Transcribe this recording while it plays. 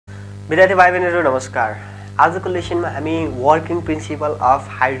विद्यार्थी भाइ बहिनीहरु नमस्कार। आजको लेसनमा हामी working principal of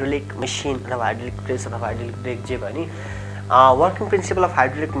hydraulic machine अथवा हाइड्रोलिक प्रेस अथवा हाइड्रोलिक ब्रेक जे भनि वर्किङ प्रिन्सिपल अफ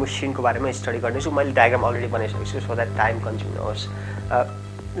हाइड्रोलिक मसिनको बारेमा स्टडी गर्नेछु। मैले डायग्राम अलरेडी बनाइसकेको छु सो दैट टाइम कन्ज्युम नहोस्।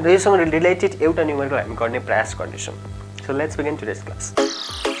 र यससँग रिलेटेड एउटा न्युमेरिकल हामी गर्ने प्रयास गर्नेछौँ। So let's begin today's class.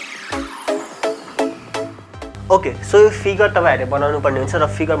 Okay, so यो फिगर तपाईहरुले बनाउनु पर्ने हुन्छ र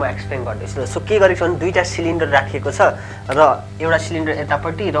फिगर म एक्सप्लेन गर्दैछु। सो के गरेको छ भने दुईटा सिलिन्डर राखिएको छ र एउटा सिलिन्डर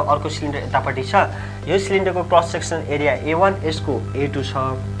यतापट्टि र अर्को सिलिन्डर यतापट्टि छ। यो सिलिन्डरको क्रस सेक्सन एरिया A1 यसको A2 छ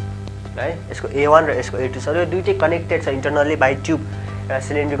है, यसको A1 र यसको A2 छ र यो दुईटै कनेक्टेड छ इन्टरनली बाइ ट्युब। एउटा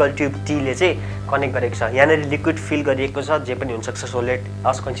सिलिन्ड्रिकल ट्युब T ले चाहिँ कनेक्ट गरेको छ। यहाँनेर लिक्विड फिल गरिएको छ, जे पनि हुन सक्छ। So let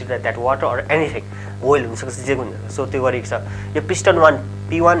us consider that water or anything, oil हुन सक्छ, जे पनि। सो त्यो गरेको छ। यो पिस्टन 1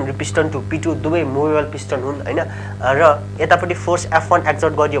 P1 र पिस्टन 2 P2 दुवै मुभेबल पिस्टन हुन् हैन। र यतापट्टि फोर्स F1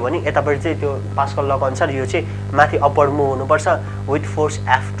 एक्जर्ट गरियो भने यतापट्टि चाहिँ त्यो पास्कल लको अनुसार यो चाहिँ माथि अपवर्ड मुभ हुनुपर्छ विथ फोर्स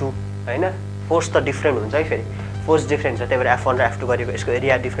F2 हैन। फोर्स त डिफरेन्ट हुन्छ है, फेरि फोर्स डिफरेन्ट छ, त्यही भएर F1 र F2 गरेको। यसको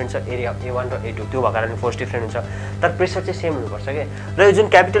एरिया डिफरेन्ट छ, एरिया A1 र A2, त्यो भएको कारणले फोर्स डिफरेन्ट हुन्छ, तर प्रेसर चाहिँ सेम हुनुपर्छ के। र यो जुन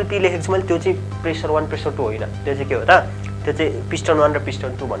क्यापिटल P लेखेको छु मैले त्यो चाहिँ प्रेसर 1 प्रेसर 2 होइन, त्यो चाहिँ के हो त, त्यो चाहिँ पिस्टन 1 र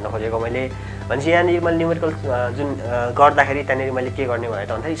पिस्टन 2 भन्न खोजेको मैले। भनेपछि यहाँनिर मैले न्युमेरिकल जुन गर्दाखेरि त्यहाँनिर मैले के गर्ने भयो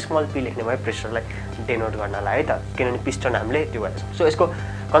त भन्दाखेरि स्मल p लेख्ने भयो प्रेसरलाई डेनोट गर्नलाई है त, किनभने पिस्टन हामीले त्यो गरेको छ। सो यसको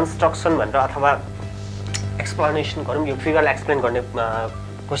कन्स्ट्रक्सन भनेर अथवा एक्सप्लेनेसन गरौँ, यो फिगरलाई एक्सप्लेन गर्ने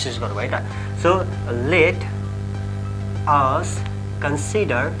कोसिस गरौँ है त। सो लेट अस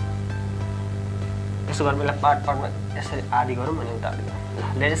कन्सिडर, यसो गरौँ, यसलाई पार्ट पार्टमा यसरी आदि गरौँ अनि उता आदि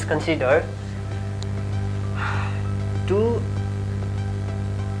गरौँ। Let us consider two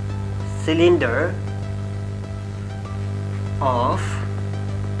cylinder of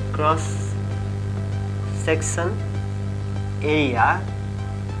cross section area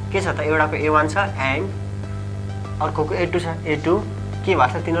के छ त, एउटाको A1 छ एन्ड अर्कोको A2 छ। A2 के भएको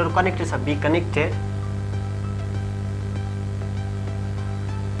छ, तिनीहरु कनेक्टेड छ, be connected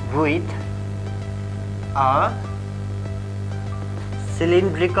with a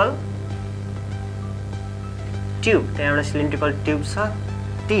cylindrical tube. त्यहाँ एउटा सिलिन्ड्रिकल ट्युब छ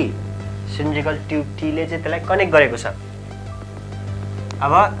T, सिलिन्ड्रिकल ट्युब T ले चाहिँ त्यसलाई कनेक्ट गरेको छ।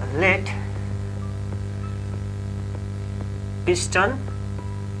 अब late piston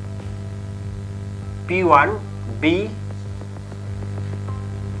P1 be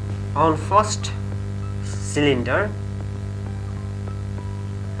on first cylinder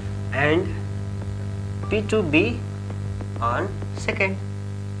and P2 be on second।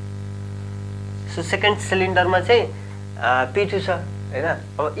 So second सिलिन्डरमा चाहिँ P2 छ हैन।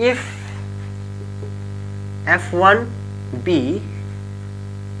 अब if F1 be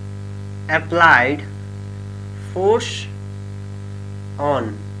applied force on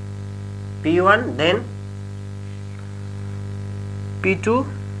P1 then P2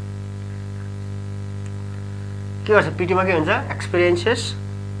 के गर्छ, P2 मा के हुन्छ, experiences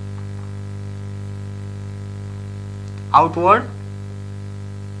outward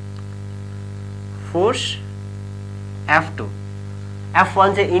force F2।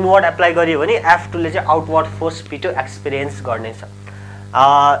 F1 चाहिँ इनवर्ड एप्लाई गरियो भने F2 ले चाहिँ आउटवर्ड फोर्स P2 एक्सपिरियन्स गर्नेछ।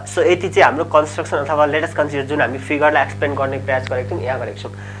 सो यति चाहिँ हाम्रो कन्स्ट्रक्सन अथवा लेटेस्ट कन्सिडर जुन हामी फिगरलाई एक्सप्लेन गर्ने प्रयास गरेको थियौँ, यहाँ गरेको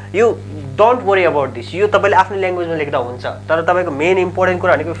छौँ। यो डोन्ट वरी अबाउट दिस, यो तपाईले आफ्नो ल्याङ्ग्वेजमा लेख्दा हुन्छ, तर तपाईको मेन इम्पोर्टेन्ट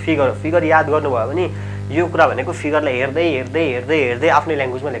कुरा भनेको फिगर हो। फिगर याद गर्नुभयो भने यो कुरा भनेको फिगरलाई हेर्दै हेर्दै हेर्दै हेर्दै आफ्नै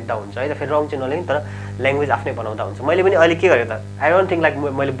ल्याङ्ग्वेजमा लेख्दा हुन्छ है त। फेरि रङ चाहिँ नलेख्नु, तर ल्याङ्ग्वेज आफ्नै बनाउँदा हुन्छ। मैले पनि अहिले के गरेँ त, आई डोन्ट थिङ्क लाइक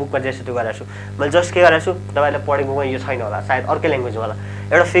मैले बुकमा जस्तो त्यो गरेको छु। मैले जस्ट के गरेको छु, तपाईँलाई पढेको बुकमा यो छैन होला, सायद अर्कै ल्याङ्ग्वेजमा होला।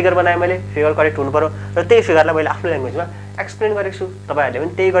 एउटा फिगर बनाएँ मैले, फिगर करेक्ट हुनु पर्यो र त्यही फिगरलाई मैले आफ्नो ल्याङ्ग्वेजमा एक्सप्लेन गरेको छु। तपाईँहरूले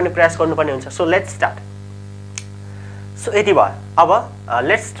पनि त्यही गर्ने प्रयास गर्नुपर्ने हुन्छ। So let's start. सो यति भयो। अब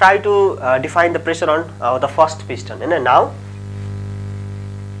let's try to define the pressure on the first piston हैन। Now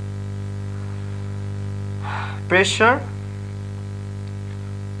pressure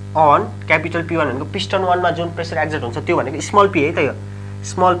on capital P1 भनेको पिस्टन 1 मा जुन प्रेसर एक्जर्ट हुन्छ त्यो भनेको स्मल p है त। यो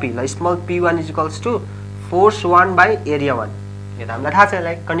स्मल p ल, small P1 is equals to force 1 by area 1। यो त हामीलाई थाहा छ,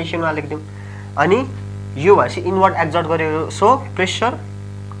 यसलाई कन्डिसनमा लेख्दियौ। अनि यो भएपछि इनवर्ड एक्जर्ट गर्यो, सो प्रेसर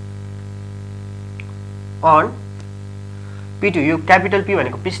अन P2, यो क्यापिटल P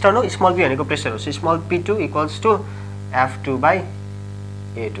भनेको पिस्टन हो, स्मल p भनेको प्रेसर हो। So small P2 equals to F2 by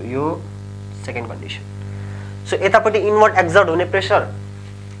A2, यो सेकेन्ड कन्डिसन। सो यतापट्टि इनवर्ड एक्जर्ट हुने प्रेसर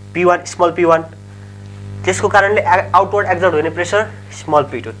P1 स्मल P1, त्यसको कारणले आउटवर्ड एक्जर्ट हुने प्रेसर स्मल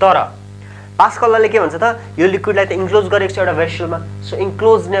P2। तर पास्कलले के भन्छ त, यो लिक्विडलाई त इन्क्लोज गरेको छ एउटा भेसलमा। सो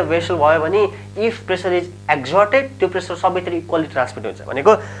इन्क्लोज ने भेसल भयो भने इफ प्रेसर इज एक्जर्टेड, त्यो प्रेसर सबैतिर इक्वली ट्रान्समिट हुन्छ।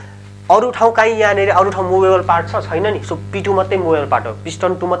 भनेको अरु ठाउँ कहीँ यहाँनेर अरु ठाउँ मुभेबल पार्ट छैन नि। सो P2 मात्रै मुभेबल पार्ट हो,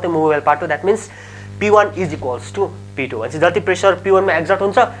 पिस्टन 2 मात्रै मुभेबल पार्ट हो। That means P1 is equals to P2 भनेपछि जति प्रेसर P1 मा एक्जर्ट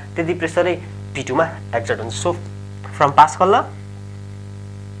हुन्छ त्यति प्रेसरै P2 मा एक्जर्ट हुन्छ सो फ्रम पास्कल ल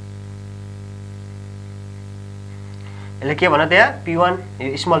यसले के भन्न त्यहाँ P1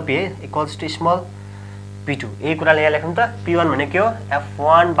 यो small p equals to small P2 यही कुराले यहाँ लेखौँ त P1 भने के हो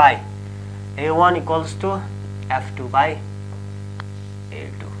F1 by A1 equals to F2 by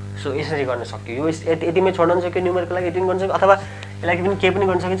A2 so यसरी गर्न सक्यो यो यतिमै छोड्न सक्यो न्युमेरिकल लागि यति पनि गर्न सक्यो अथवा यसलाई के पनि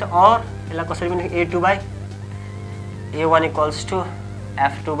गर्न सकिन्छ और यसलाई कसरी पनि A2 by A1 equals to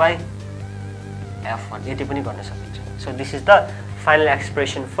F2 by F1 यति पनि गर्न सकिन्छ so this is the final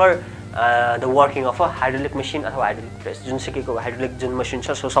expression for the working of a hydraulic machine अथवा हाइड्रोलिक प्रेस जुन सुकैको हाइड्रोलिक जुन मसिन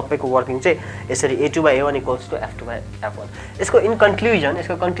छ सो सबैको वर्किङ चाहिँ यसरी A2 by A1 equals to F2 by F1 यसको इन कन्क्लुजन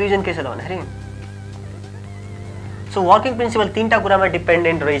यसको कन्क्लुजन के छ त भन्दाखेरि सो वर्किङ प्रिन्सिपल तीनटा कुरामा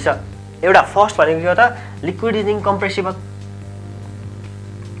डिपेन्डेन्ट रहेछ एउटा फर्स्ट भनेको के हो त liquid is incompressible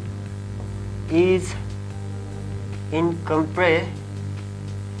is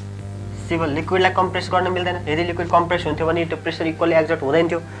incompressible लिक्विडलाई compress गर्न मिल्दैन यदि लिक्विड कम्प्रेस हुन्थ्यो भने त्यो प्रेसर इक्वली एक्जर्ट हुँदैन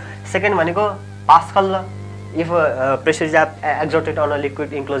थियो सेकेन्ड भनेको पास्कल ल if pressure is exerted on a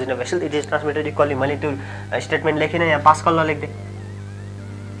liquid enclose in a vessel it is transmitted equally मैले त्यो स्टेटमेन्ट लेखिन यहाँ पास्कल ल लेख्दै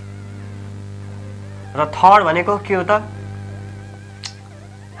र थर्ड भनेको के हो त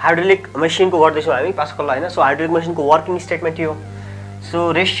हाइड्रोलिक मेसिनको गर्दैछौँ हामी पास्कल ल हैन सो हाइड्रोलिक मेसिनको वर्किङ स्टेटमेन्ट यो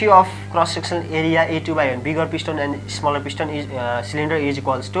So ratio of cross sectional area A2 by bigger piston and smaller piston is cylinder is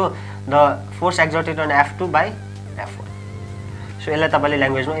equals to the force exerted on F2 by F1. So यसलाई तपाईले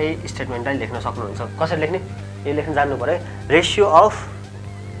ल्याङ्ग्वेजमा यही स्टेटमेन्टलाई लेख्न सक्नुहुन्छ कसरी लेख्ने यो लेख्न जान्नु पर्यो ratio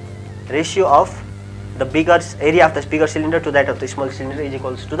of the bigger area of the bigger cylinder to that of the small cylinder is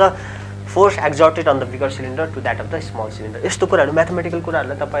equals to the force exerted on the bigger cylinder to that of the small cylinder यस्तो कुराहरु mathematical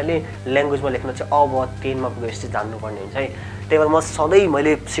कुराहरुलाई तपाईले ल्याङ्ग्वेजमा लेख्न चाहिँ अब 10 मा पुगेपछि जान्नु पर्ने हुन्छ है त्यही भएर म सधैं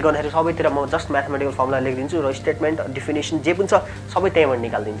मैले सिकाउँदाखेरि सबैतिर म जस्ट म्याथमेटिकल फर्मुला लेखिदिन्छु र स्टेटमेन्ट डेफिनेसन जे पनि छ सबै त्यहीबाट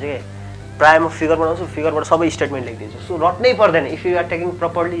निकाल्दिन्छु के प्राय म फिगर बनाउँछु फिगरबाट सबै स्टेटमेन्ट लेखिदिन्छु सो रट्नै पर्दैन if you are taking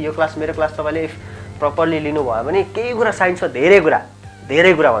properly यो क्लास मेरो क्लास तपाईले इफ प्रपरली लिनु भयो भने केही कुरा साइन्समा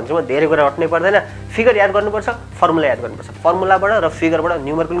धेरै कुरा भन्छु म धेरै कुरा रट्नै पर्दैन फिगर याद गर्नुपर्छ फर्मुला याद गर्नुपर्छ फर्मुलाबाट र फिगरबाट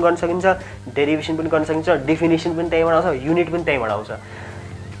न्युमेरिकल गर्न सकिन्छ डेरिभेसन पनि गर्न सकिन्छ डेफिनेसन पनि त्यहीबाट आउँछ युनिट पनि त्यहीबाट आउँछ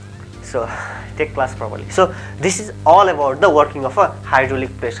So take class properly. So this is all about the working of a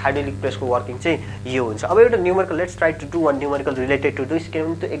hydraulic press. Hydraulic press को working चाहिँ यो हुन्छ अब एउटा numerical let's try to do one numerical related to this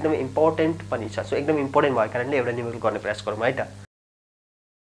किनभने त्यो एकदमै इम्पोर्टेन्ट पनि छ सो एकदमै इम्पोर्टेन्ट भएको कारणले एउटा न्युमेरिकल गर्ने प्रयास गरौँ है त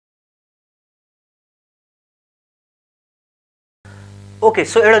ओके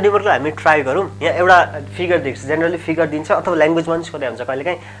सो एउटा न्युमेरिकल हामी ट्राई गरौँ यहाँ एउटा फिगर दिन्छ जेनरली फिगर दिन्छ अथवा ल्याङ्ग्वेजमा पनि सोधे हुन्छ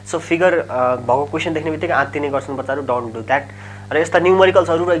कहिलेकाहीँ सो फिगर भएको क्वेसन देख्ने बित्तिकै आत्तिने गर्छन् बच्चाहरू डोन्ट डु द्याट र यस्ता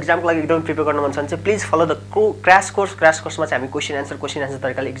न्युमेरिकल्सहरु र एक्जामको लागि एकदम प्रिपेयर गर्न मन छ भने चाहिँ प्लिज फलो द क्राश कोर्समा चाहिँ हामी क्वेसन आन्सर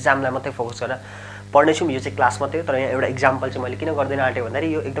तरिकाले एक्जामलाई मात्रै फोकस गरेर पढ्ने छौं यो चाहिँ क्लास मात्रै तर यहाँ एउटा एक्जाम्पल चाहिँ मैले किन गर्दैन आटे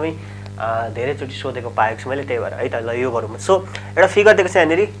भन्दाखेरि यो एकदमै धेरै चोटी सोधेको पाएको छु मैले त्यही भएर है त ल यो गरौँ सो एउटा फिगर दिएको छ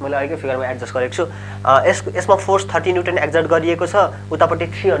यहाँनेरि मैले अघिकै फिगरमा एडजस्ट गरेको छु यसमा फोर्स 30 न्यूटन एक्जर्ट गरिएको छ उतापट्टि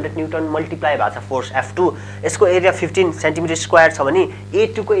 300 न्यूटन मल्टिप्लाई भएको छ फोर्स F2 यसको एरिया 15 सेन्टिमिटर स्क्वायर छ भने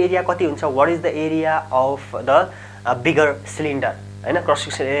A2 को एरिया कति हुन्छ what is the area of the bigger cylinder हैन cross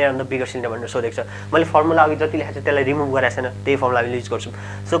section area on the bigger cylinder भनेर सोधेको छ मैले फर्मुला अघि जति लेखेको छु त्यसलाई रिमुभ गरेको छैन त्यही फर्मुला हामीले युज गर्छौं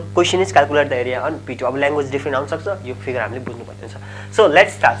so question is calculate the area on P2 अब ल्याङ्ग्वेज डिफरेन्ट आउन सक्छ यो फिगर हामीले बुझ्नु पर्ने छ so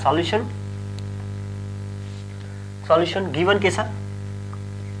let's start solution given के छ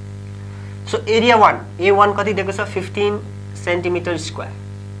सो एरिया 1 A1 कति दिएको छ 15 सेन्टिमिटर स्क्वायर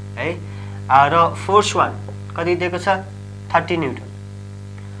है र फोर्स 1 कति दिएको छ 30 न्यूटन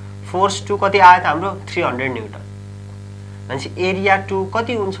फोर्स 2 कति आयो त हाम्रो 300 न्यूटन भनेपछि एरिया 2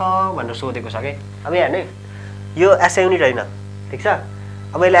 कति हुन्छ भनेर सोधेको छ के अब यहाँ हेर्नु यो एसआई युनिट हैन ठीक छ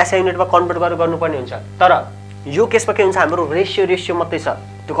अब यसले एसआई युनिटमा कन्भर्ट गरेर गर्नुपर्ने हुन्छ तर यो केसमा के हुन्छ हाम्रो रेशियो मात्रै छ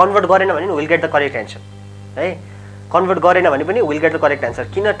त्यो कन्भर्ट गरेन भने will get the correct answer है कन्भर्ट गरेन भने पनि will get the correct answer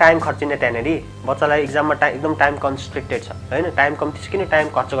किन टाइम खर्चिने त्यहाँनेरि बच्चालाई एक्जाममा एकदम टाइम कन्स्ट्रिक्टेड छ हैन टाइम कम्ती छ किन टाइम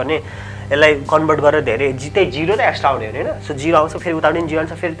खर्च गर्ने यसलाई कन्भर्ट गरेर धेरै जितै 0 र एक्स्ट्रा आउने हैन सो 0 आउँछ फेरि उताबाट 0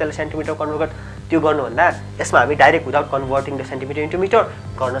 आउँछ फेरि त्यसलाई सेन्टिमिटर कन्भर्ट त्यो गर्नु भन्दा यसमा हामी direct without converting the centimetre into metre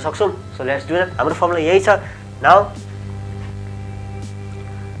गर्न सक्छौं सो लेट्स डु दैट हाम्रो फर्मुला यही छ now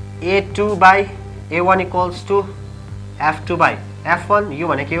A2 by A1 equals to F2 by F1 यो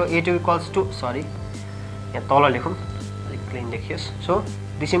भने के हो A2 equals to सरी यहाँ तल लेखौं अलिक clean देखियोस् so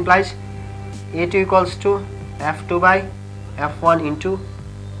this implies A2 equals to F2 by F1 into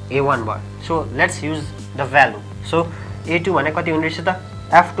A1 bar so let's use the value so A2 भने कति हुने रहेछ त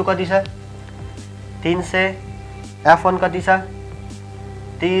F2 कति छ 300 F1 कति छ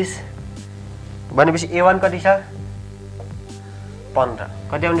 30 भनेपछि A1 कति छ 15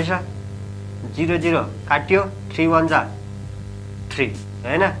 कति आउने छ 0 0 काट्यो 3 1 जा 3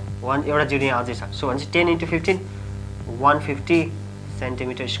 हैन 1 एउटा 0 यहाँ अझै छ सो भने चाहिँ 10 * 15 150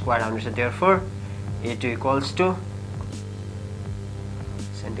 सेन्टिमिटर स्क्वायर आउँछ therefore A2 equals to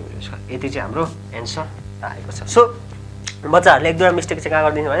centimetre square यति चाहिँ हाम्रो एन्सर आएको छ सो बच्चाहरुले एक दुईवटा मिस्टेक चाहिँ कहाँ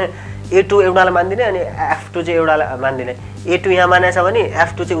गर्दिन्छ भने A2 एउटालाई मान्दिने अनि F2 चाहिँ एउटालाई मान्दिने A2 यहाँ मानेछ भने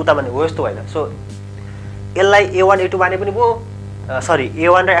F2 चाहिँ उता मान्ने हो यस्तो हैन सो यसलाई A1 A2 माने पनि भयो सरी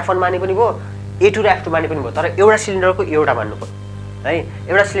A1 र F1 माने पनि भयो A2 र F2 माने पनि भयो तर एउटा सिलिन्डरको एउटा मान्नु पर्यो है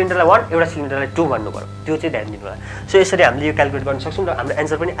एउटा सिलिन्डरलाई 1 एउटा सिलिन्डरलाई 2 मान्नु पर्यो त्यो चाहिँ ध्यान दिनु होला सो यसरी हामीले यो क्याल्कुलेट गर्न सक्छौं र हाम्रो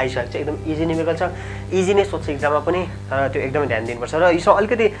एन्सर पनि आइसकेको छ एकदम इजी न्युमेरिकल छ इजी नै सोध्छ एक्जाममा पनि तर त्यो एकदमै ध्यान दिनुपर्छ र यसमा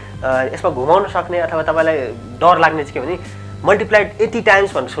अलिकति यसमा घुमाउन सक्ने अथवा तपाईलाई डर लाग्ने चाहिँ के भने मल्टिप्लाइड 80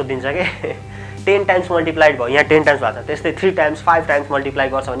 टाइम्स भनेर सोधिन्छ के 10 टाइम्स मल्टिप्लाइड भयो यहाँ 10 टाइम्स भएको छ त्यस्तै 3 टाइम्स 5 टाइम्स मल्टिप्लाई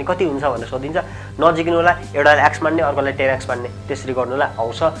गर्छ भने कति हुन्छ भनेर सोधिन्छ नजिकिनु होला एउटाले x मान्ने अर्कोलाई 10x मान्ने त्यसरी गर्नु होला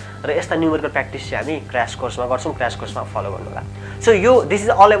आउँछ र यस्ता न्युमेरिकल प्र्याक्टिस चाहिँ हामी क्र्याश कोर्समा गर्छौं क्र्याश कोर्समा फलो गर्नु होला सो यो this is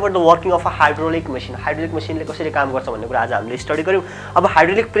all about the working of a hydraulic मेसिनले कसरी काम गर्छ भन्ने कुरा आज हामीले स्टडी गर्यौं अब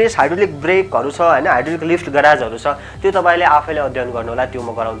हाइड्रोलिक प्रेस हाइड्रोलिक ब्रेकहरु छ हैन हाइड्रोलिक लिफ्ट गराजहरु छ त्यो तपाईले आफैले अध्ययन गर्नु होला त्यो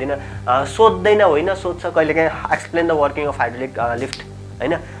म गराउँदिन सोध्दैन होइन सोध्छ कहिलेकाहीँ explain the working of hydraulic lift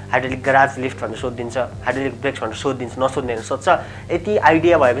हैन हाइड्रोलिक गराज लिफ्ट भनेर सोधिन्छ हाइड्रोलिक ब्रेक्स भनेर सोधिन्छ नसोध्दैन सोध्छ यति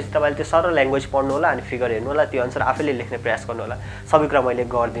आइडिया भएपछि तपाईले त्यो सरल ल्याङ्ग्वेज पढ्नु होला अनि फिगर हेर्नु होला त्यो अनुसार आफैले लेख्ने प्रयास गर्नु होला सबै कुरा मैले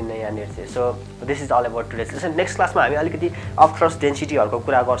गर्दिन यहाँनिर चाहिँ so this is all about today's lesson next क्लासमा हामी अलिकति अफ थ्रस्ट डेन्सिटीहरुको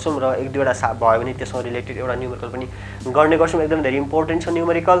कुरा गर्छौं र एक दुईवटा भयो भने त्यससँग रिलेटेड एउटा न्युमेरिकल पनि गर्ने गर्छौं एकदम भेरी इम्पोर्टेन्ट छ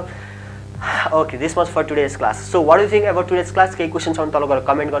numerical okay this much for today's class so what do you think about today's class केही क्वेशन छ भने तल गएर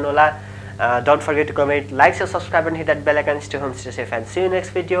कमेन्ट गर्नु होला don't forget to comment, like, share, subscribe and hit that bell icon. Stay home, stay safe and see you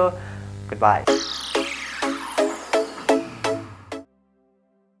next video. Goodbye.